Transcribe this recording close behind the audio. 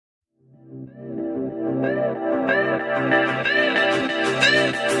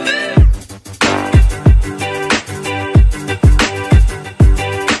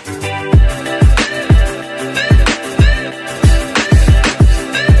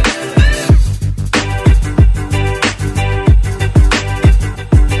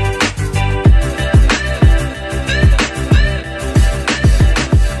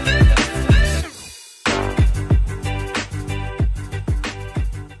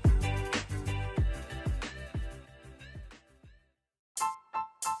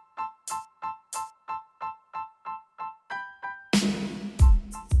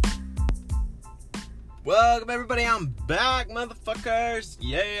Welcome everybody, I'm back, motherfuckers.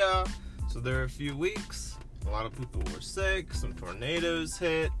 Yeah. So there are a few weeks. A lot of people were sick. Some tornadoes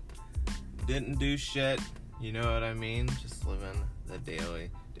hit. Didn't do shit. You know what I mean? Just living the daily.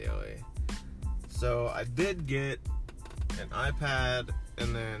 So I did get an iPad,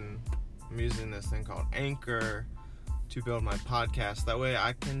 and then I'm using this thing called Anchor to build my podcast. That way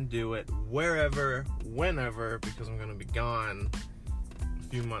I can do it wherever, whenever, because I'm going to be gone a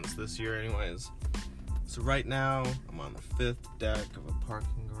few months this year anyways. So right now, I'm on the 5th deck of a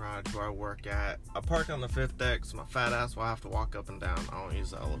parking garage where I work at. I park on the 5th deck, so my fat ass will have to walk up and down. I don't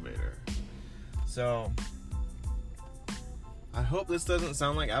use the elevator. So, I hope this doesn't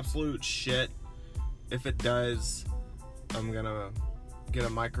sound like absolute shit. If it does, I'm gonna get a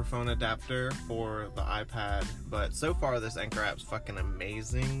microphone adapter for the iPad. But so far, this Anchor app's fucking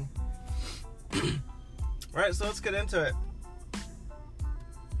amazing. Alright, so let's get into it.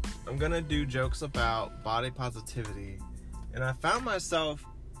 I'm gonna do jokes about body positivity, and I found myself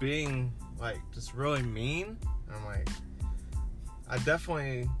being like just really mean. I'm like, I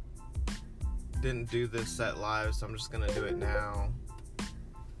definitely didn't do this set live, so I'm just gonna do it now.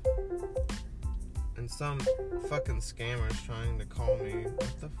 And some fucking scammer's trying to call me.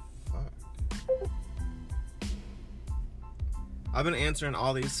 What the fuck? I've been answering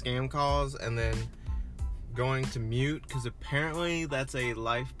all these scam calls and then going to mute, because apparently that's a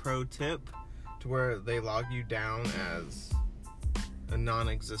life pro tip to where they log you down as a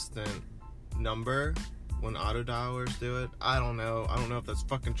non-existent number when auto dialers do it. I don't know if that's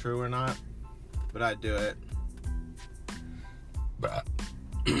fucking true or not, but I do it. But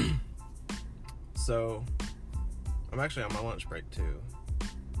so I'm actually on my lunch break too,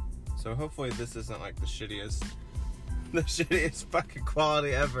 so hopefully this isn't like the shittiest fucking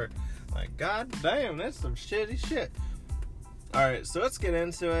quality ever. Like, god damn, that's some shitty shit. Alright, so let's get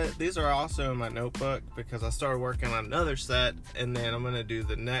into it. These are also in my notebook because I started working on another set, and then I'm going to do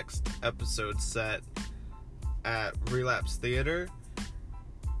the next episode set at Relapse Theater.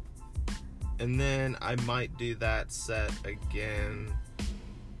 And then I might do that set again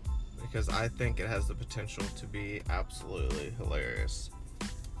because I think it has the potential to be absolutely hilarious.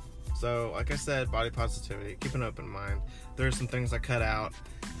 So, like I said, body positivity, keep an open mind. There are some things I cut out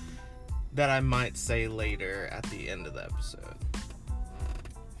that I might say later at the end of the episode.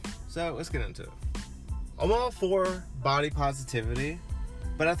 So, let's get into it. I'm all for body positivity,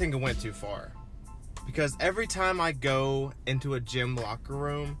 but I think it went too far. Because every time I go into a gym locker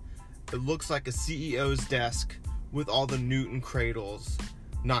room, it looks like a CEO's desk with all the Newton cradles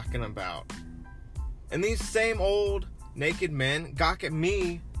knocking about. And these same old naked men gawk at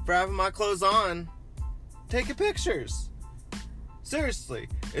me for having my clothes on, taking pictures. Seriously,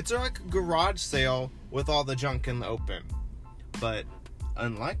 it's like a garage sale with all the junk in the open. But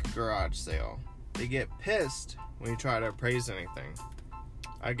unlike a garage sale, they get pissed when you try to appraise anything.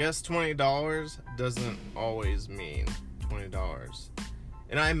 I guess $20 doesn't always mean $20.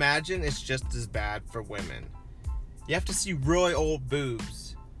 And I imagine it's just as bad for women. You have to see really old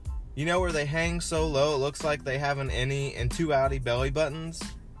boobs. You know where they hang so low it looks like they have an innie and two outie belly buttons?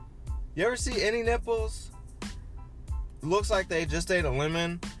 You ever see any nipples? It looks like they just ate a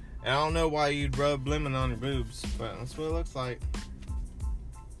lemon, and I don't know why you'd rub lemon on your boobs, but that's what it looks like.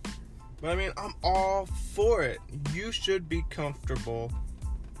 But I mean, I'm all for it. You should be comfortable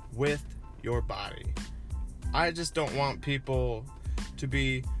with your body. I just don't want people to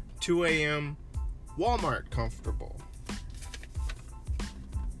be 2 a.m. Walmart comfortable.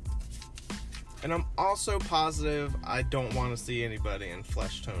 And I'm also positive I don't want to see anybody in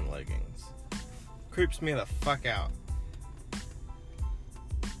flesh tone leggings. Creeps me the fuck out.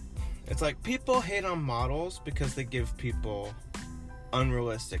 It's like people hate on models because they give people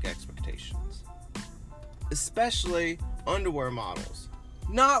unrealistic expectations. Especially underwear models.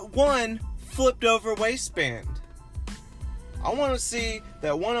 Not one flipped over waistband. I want to see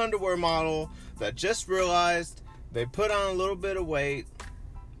that one underwear model that just realized they put on a little bit of weight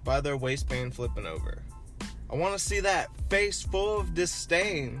by their waistband flipping over. I want to see that face full of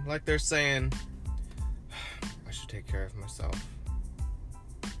disdain, like they're saying, I should take care of myself.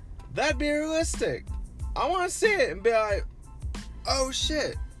 That'd be realistic. I want to see it and be like, oh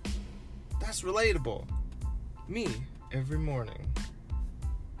shit, that's relatable. Me, every morning.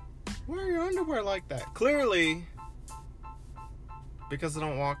 Wear your underwear like that. Clearly, because I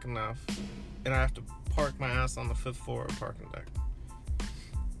don't walk enough, and I have to park my ass on the 5th floor of parking deck.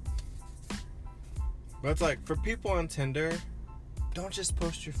 But it's like, for people on Tinder, don't just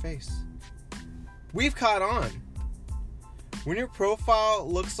post your face. We've caught on. When your profile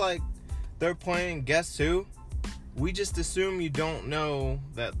looks like they're playing Guess Who, we just assume you don't know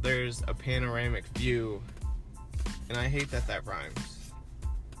that there's a panoramic view. And I hate that rhymes.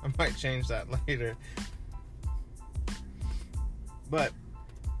 I might change that later. But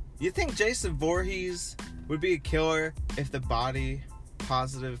you think Jason Voorhees would be a killer if the body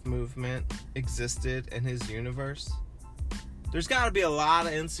positive movement existed in his universe? There's got to be a lot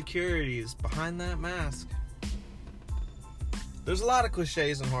of insecurities behind that mask. There's a lot of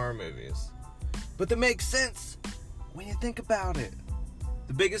cliches in horror movies, but they make sense when you think about it.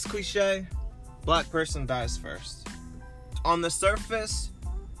 The biggest cliche, black person dies first. On the surface,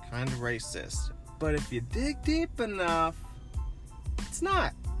 kind of racist, but if you dig deep enough, it's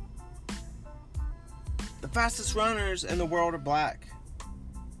not. The fastest runners in the world are black.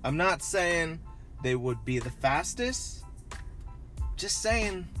 I'm not saying they would be the fastest, just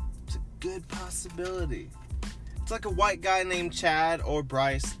saying it's a good possibility. It's like a white guy named Chad or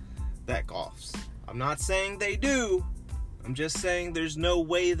Bryce that golfs. I'm not saying they do, I'm just saying there's no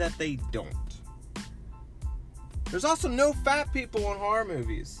way that they don't. There's also no fat people in horror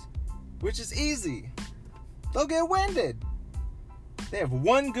movies, which is easy. They'll get winded. They have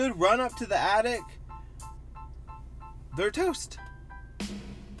one good run up to the attic, they're toast.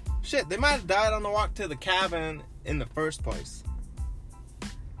 Shit, they might have died on the walk to the cabin in the first place.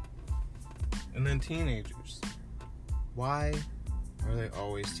 And then teenagers. Why are they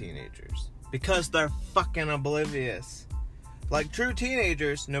always teenagers? Because they're fucking oblivious. Like true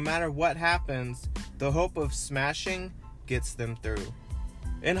teenagers, no matter what happens, the hope of smashing gets them through.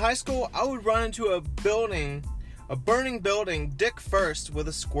 In high school, I would run into a burning building, dick first, with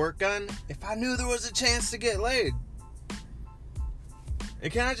a squirt gun if I knew there was a chance to get laid.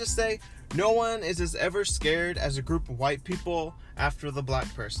 And can I just say, no one is as ever scared as a group of white people after the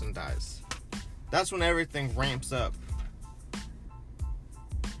black person dies. That's when everything ramps up.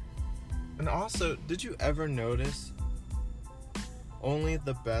 And also, did you ever notice only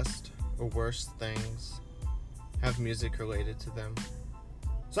the best or worst things have music related to them?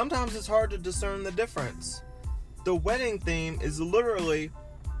 Sometimes it's hard to discern the difference. The wedding theme is literally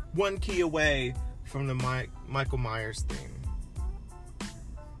one key away from the Michael Myers theme.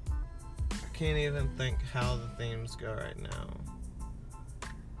 I can't even think how the themes go right now.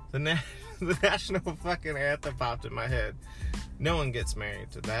 The national fucking anthem popped in my head. No one gets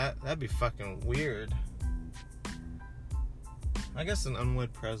married to that. That'd be fucking weird. I guess an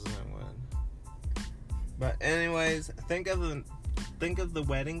unwed president would. But anyways, think of the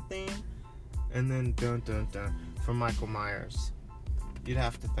wedding theme, and then dun dun dun from Michael Myers. You'd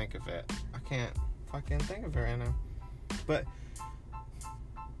have to think of it. I can't fucking think of it right now. But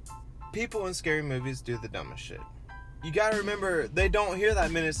people in scary movies do the dumbest shit. You gotta remember, they don't hear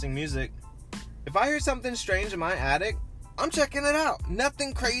that menacing music. If I hear something strange in my attic, I'm checking it out.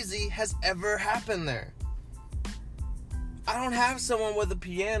 Nothing crazy has ever happened there. I don't have someone with a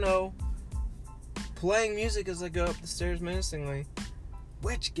piano playing music as I go up the stairs menacingly,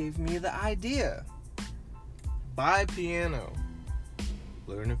 which gave me the idea. Buy a piano.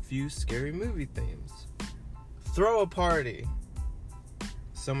 Learn a few scary movie themes. Throw a party.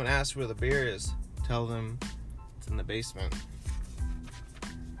 Someone asks where the beer is. Tell them it's in the basement.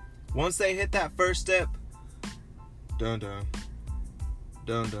 Once they hit that first step, dun dun,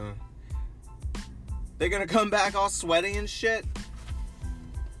 dun dun, they're gonna come back all sweaty and shit.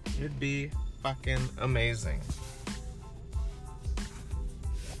 It'd be fucking amazing.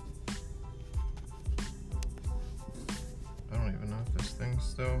 I don't even know if this thing's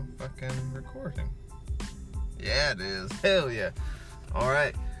still fucking recording. Yeah, it is. Hell yeah.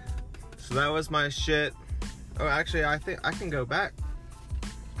 Alright. So that was my shit. Oh, actually, I think I can go back.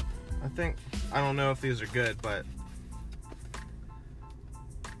 I don't know if these are good, but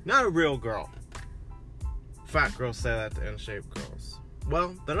not a real girl. Fat girls say that to in-shape girls.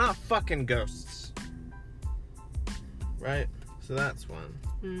 Well, they're not fucking ghosts. Right? So that's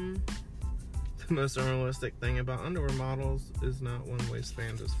one. The most unrealistic thing about underwear models is not one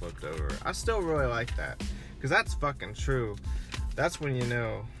waistband is flipped over. I still really like that, because that's fucking true. That's when you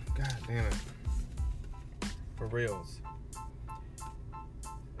know, god damn it. For reals.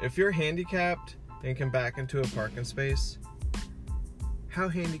 If you're handicapped and can back into a parking space, how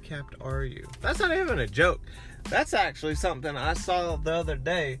handicapped are you? That's not even a joke. That's actually something I saw the other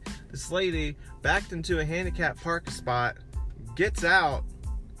day. This lady backed into a handicapped parking spot, gets out,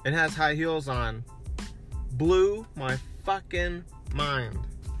 and has high heels on. Blew my fucking mind.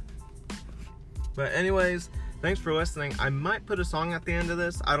 But anyways, thanks for listening. I might put a song at the end of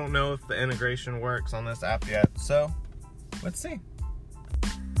this. I don't know if the integration works on this app yet. So, let's see.